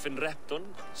yourself in Repton,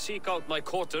 seek out my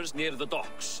quarters near the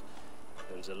docks.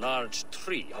 There is a large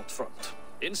tree out front.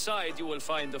 Inside you will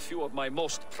find a few of my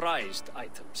most prized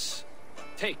items.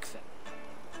 Take them.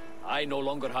 I no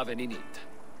longer have any need.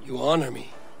 You honor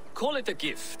me. Call it a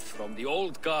gift from the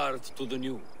old guard to the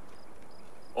new.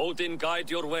 Odin guide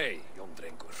your way, young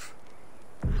drinker.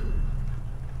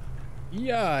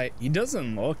 Yeah, he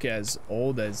doesn't look as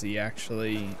old as he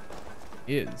actually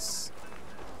is.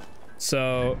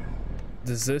 So,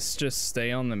 does this just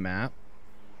stay on the map?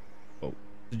 Oh,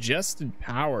 suggested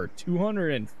power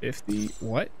 250.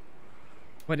 What?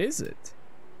 What is it?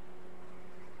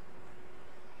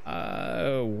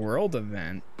 World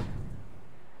event.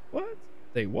 What?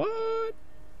 Say what?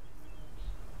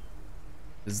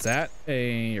 Is that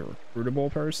a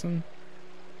recruitable person?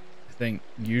 I think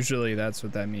usually that's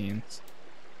what that means.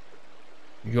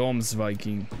 Goms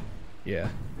Viking. Yeah.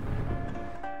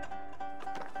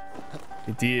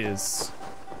 It is.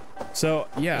 So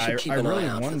yeah, I really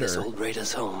wonder this old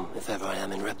raider's home if ever I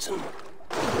am in Repton.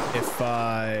 If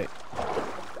I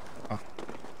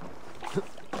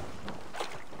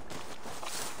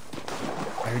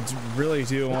really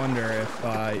do wonder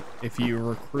if you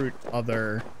recruit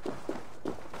other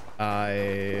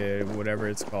whatever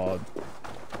it's called,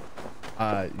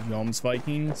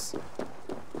 Vikings,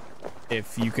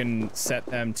 if you can set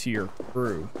them to your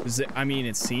crew. I mean,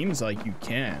 it seems like you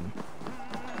can.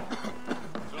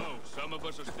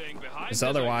 Because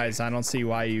otherwise, I don't see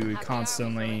why you would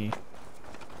constantly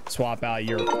swap out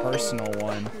your personal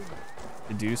one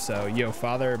to do so. Yo,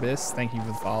 Father Abyss, thank you for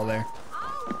the follow there.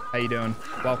 How you doing?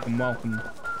 Welcome, welcome.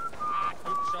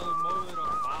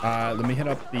 Let me hit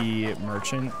up the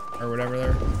merchant or whatever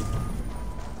they're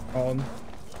called.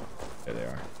 There they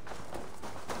are.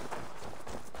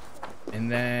 And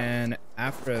then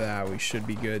after that, we should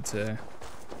be good to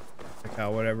check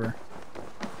out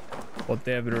what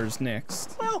there's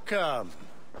next. Welcome.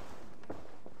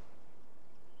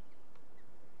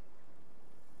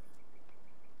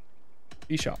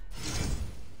 E-shop.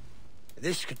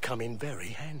 This could come in very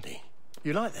handy.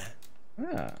 You like that?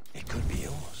 Yeah. It could be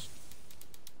yours.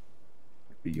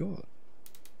 Could be yours.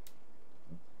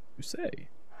 You say?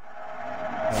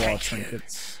 Thank you.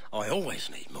 I always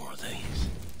need more of these.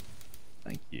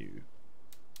 Thank you.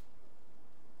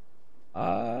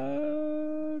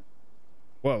 Whoa,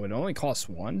 it only costs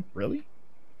one? Really?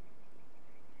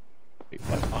 Wait,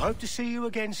 what? I hope to see you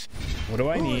again. What do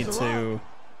I need to...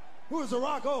 Who is the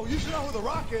Rock? Oh, you should know who the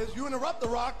Rock is. You interrupt the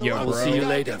Rock. Yo, I will see you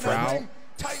later, bro.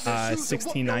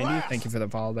 1690. Thank you for the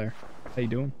follow there. How you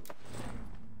doing?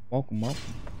 Welcome, welcome.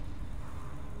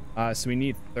 So we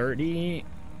need 30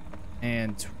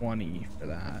 and 20 for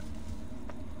that.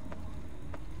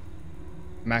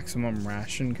 Maximum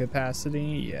ration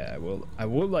capacity. Yeah, I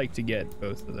would like to get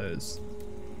both of those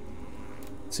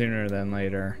sooner than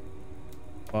later,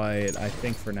 but I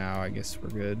think for now, I guess we're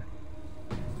good.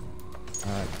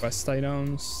 Quest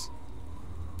items.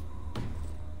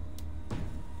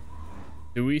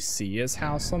 Do we see his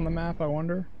house on the map, I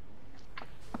wonder?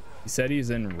 He said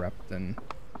he's in Repton.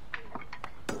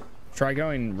 Try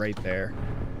going right there.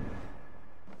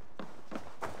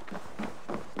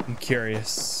 I'm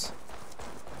curious.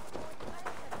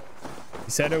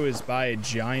 He said it was by a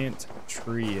giant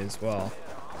tree as well.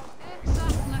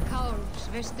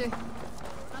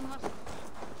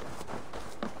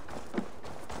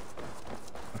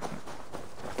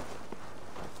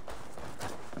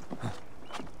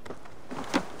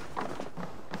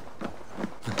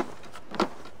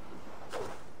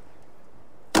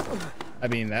 I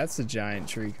mean, that's a giant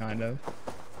tree, kind of.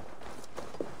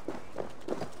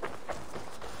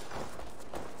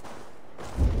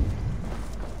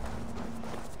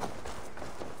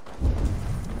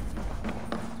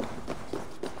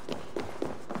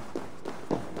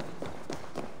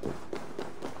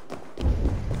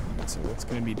 So what's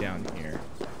going to be down here?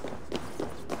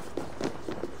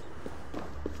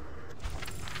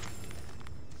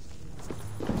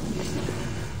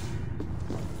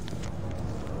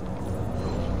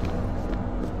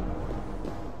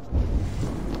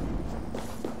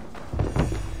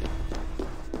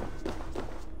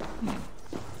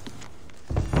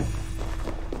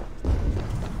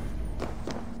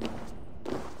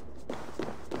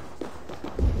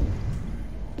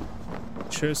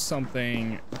 Shows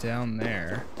something down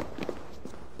there.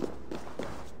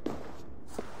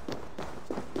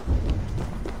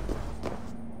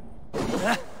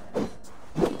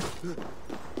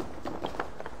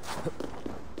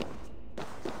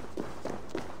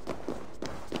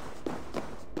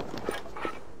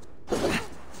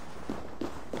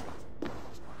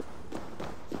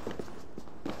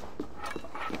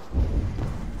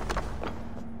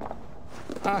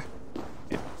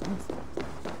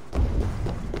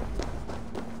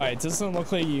 It doesn't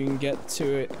look like you can get to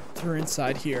it through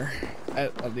inside here,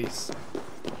 at least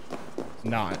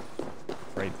not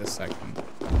right this second.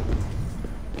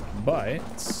 But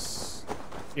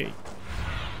okay,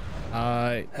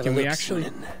 can we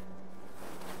actually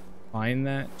find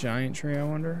that giant tree? I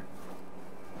wonder.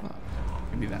 Oh,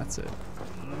 maybe that's it.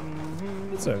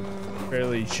 It's a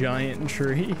fairly giant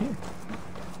tree.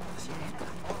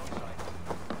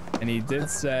 And he did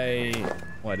say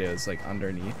what it was like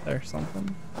underneath or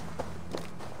something.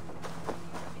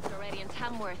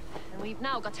 And we've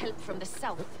now got help from the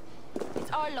south.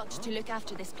 It's our lot to look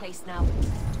after this place now,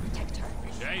 to protect her.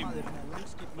 Shame.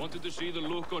 Wanted to see the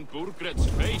look on Burgred's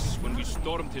face when we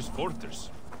stormed his fortress.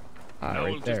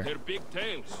 Right there. Their big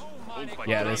tails.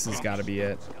 Yeah, this has got to be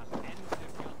it.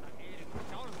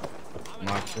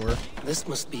 Not sure. This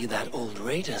must be that old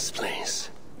raider's place.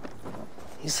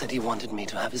 He said he wanted me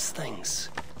to have his things.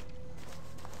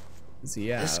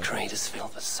 Yeah. This crate is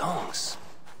filled with songs.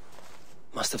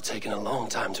 Must have taken a long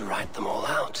time to write them all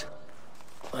out.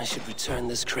 I should return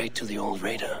this crate to the old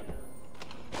raider.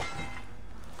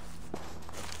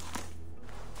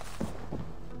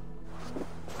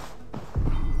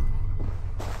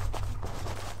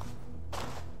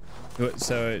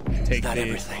 So take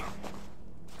everything.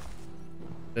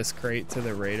 This crate to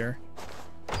the raider.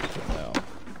 No.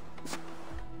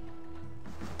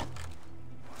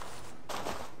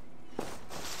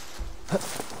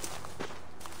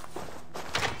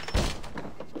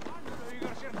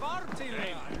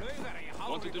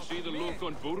 Wanted to see the look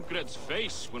on Burgred's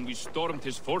face when we stormed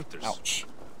his fortress. Ouch.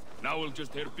 Now we'll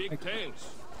just hear big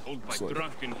tales told by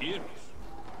drunken heroes.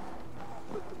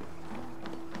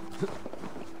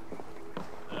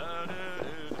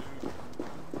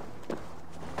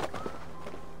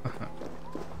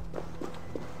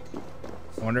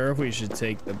 I wonder if we should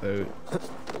take the boat.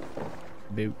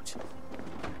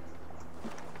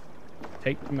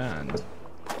 Take command.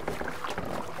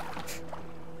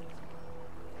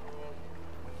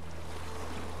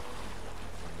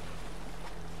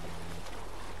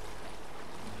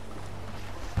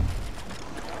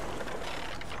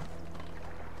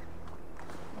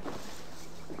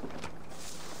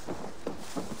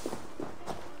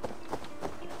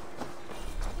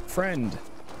 Friend,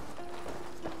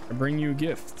 I bring you a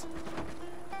gift.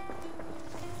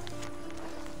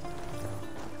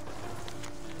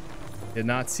 Did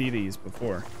not see these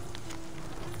before.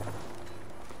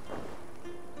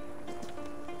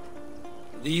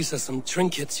 These are some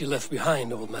trinkets you left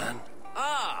behind, old man.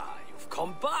 Ah, you've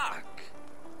come back.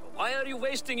 Why are you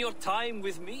wasting your time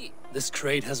with me? This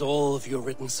crate has all of your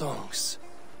written songs.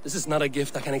 This is not a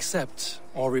gift I can accept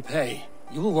or repay.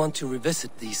 You will want to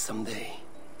revisit these someday.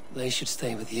 They should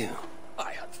stay with you.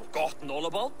 I had forgotten all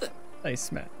about them.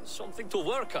 Nice, man. Something to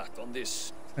work at on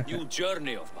this new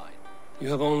journey of mine. You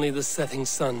have only the setting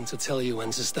sun to tell you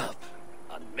when to stop.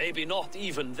 And maybe not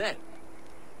even then.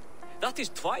 That is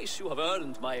twice you have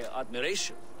earned my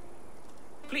admiration.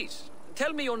 Please,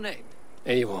 tell me your name.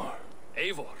 Eivor.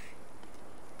 Eivor.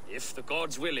 If the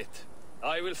gods will it,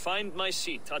 I will find my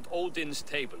seat at Odin's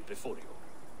table before you.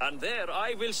 And there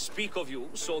I will speak of you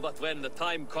so that when the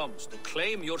time comes to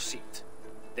claim your seat,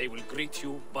 they will greet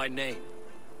you by name.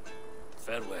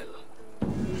 Farewell.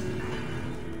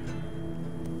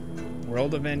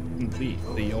 World event complete.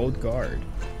 The old guard.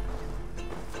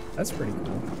 That's pretty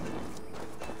cool.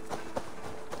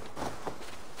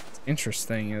 It's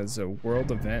interesting as a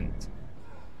world event.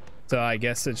 So I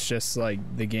guess it's just like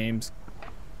the game's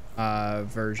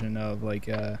version of like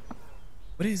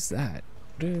what is that?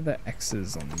 What are the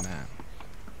X's on the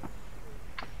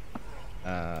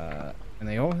map? And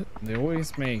they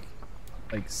always make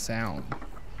like sound.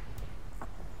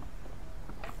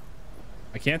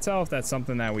 I can't tell if that's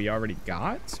something that we already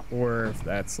got or if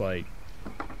that's like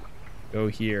go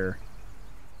here.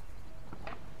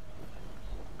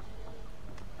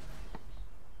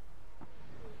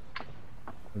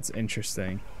 That's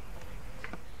interesting.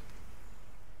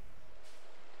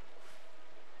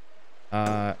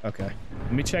 Okay.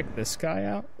 Let me check this guy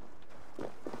out.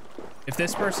 If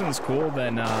this person's cool,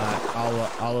 then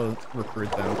I'll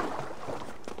recruit them.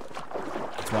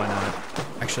 That's why not.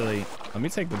 Actually, let me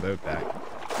take the boat back.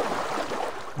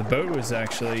 The boat was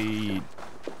actually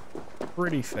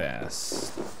pretty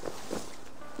fast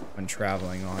when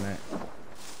traveling on it.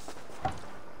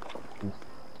 Ooh.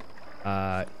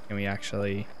 Can we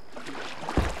actually...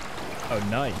 Oh,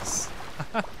 nice.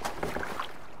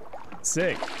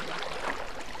 Sick.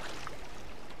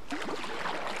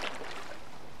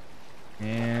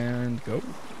 And go.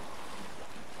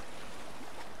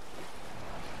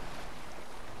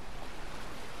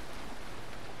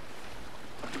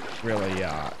 Really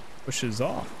pushes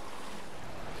off.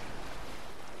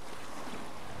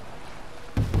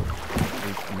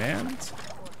 Command.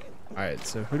 All right,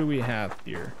 so who do we have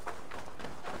here?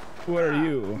 Who are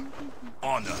you?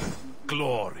 Honor,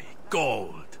 glory,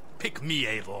 gold. Pick me,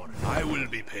 Eivor. I will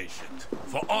be patient.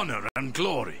 For honor and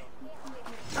glory.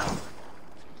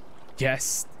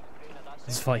 Yes,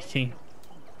 it's Viking.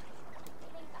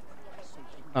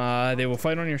 They will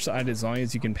fight on your side as long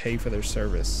as you can pay for their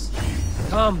service.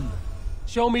 Come,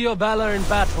 show me your valor in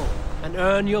battle and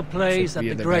earn your place at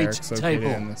the great table.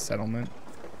 In the settlement.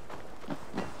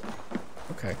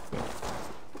 Okay, cool.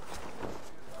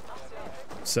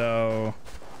 So,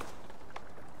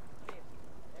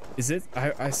 is it?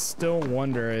 I still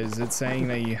wonder. Is it saying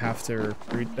that you have to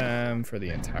recruit them for the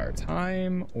entire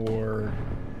time, or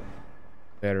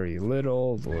very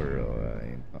little, or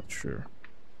I'm not sure.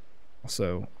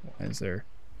 Also, why is there?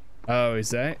 Oh,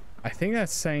 is that? I think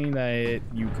that's saying that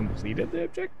you completed the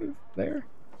objective there.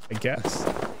 I guess.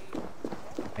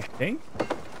 I think.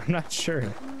 I'm not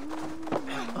sure.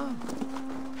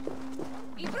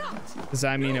 Because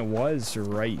I mean, it was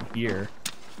right here.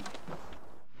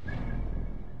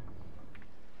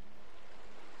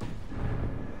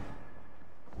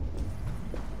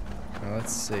 Now,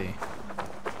 let's see.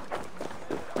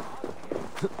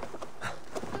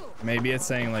 Maybe it's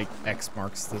saying like X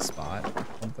marks the spot or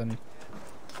something.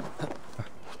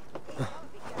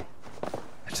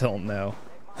 I don't know.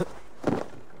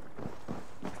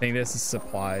 I think this is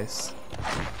supplies.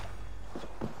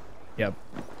 Yep.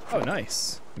 Oh,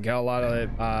 nice. We got a lot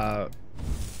of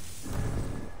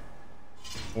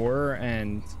ore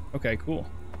and okay, cool.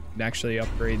 We can actually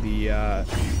upgrade the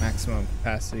maximum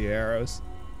capacity arrows.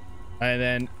 And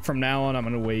then from now on, I'm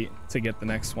gonna wait to get the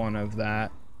next one of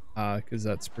that because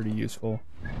that's pretty useful.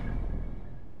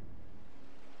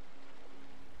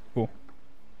 Cool.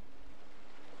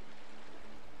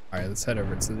 All right, let's head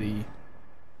over to the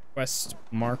quest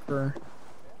marker.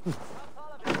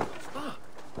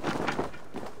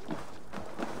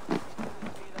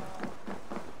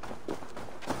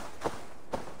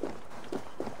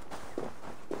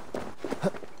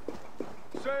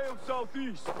 Sail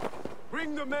southeast.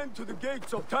 Bring the men to the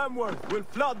gates of Tamworth. We'll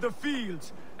flood the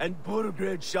fields, and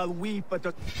Burgred shall weep at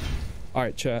the... All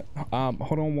right, chat.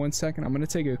 Hold on 1 second. I'm gonna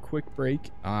take a quick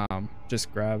break.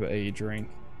 Just grab a drink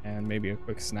and maybe a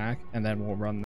quick snack, and then we'll run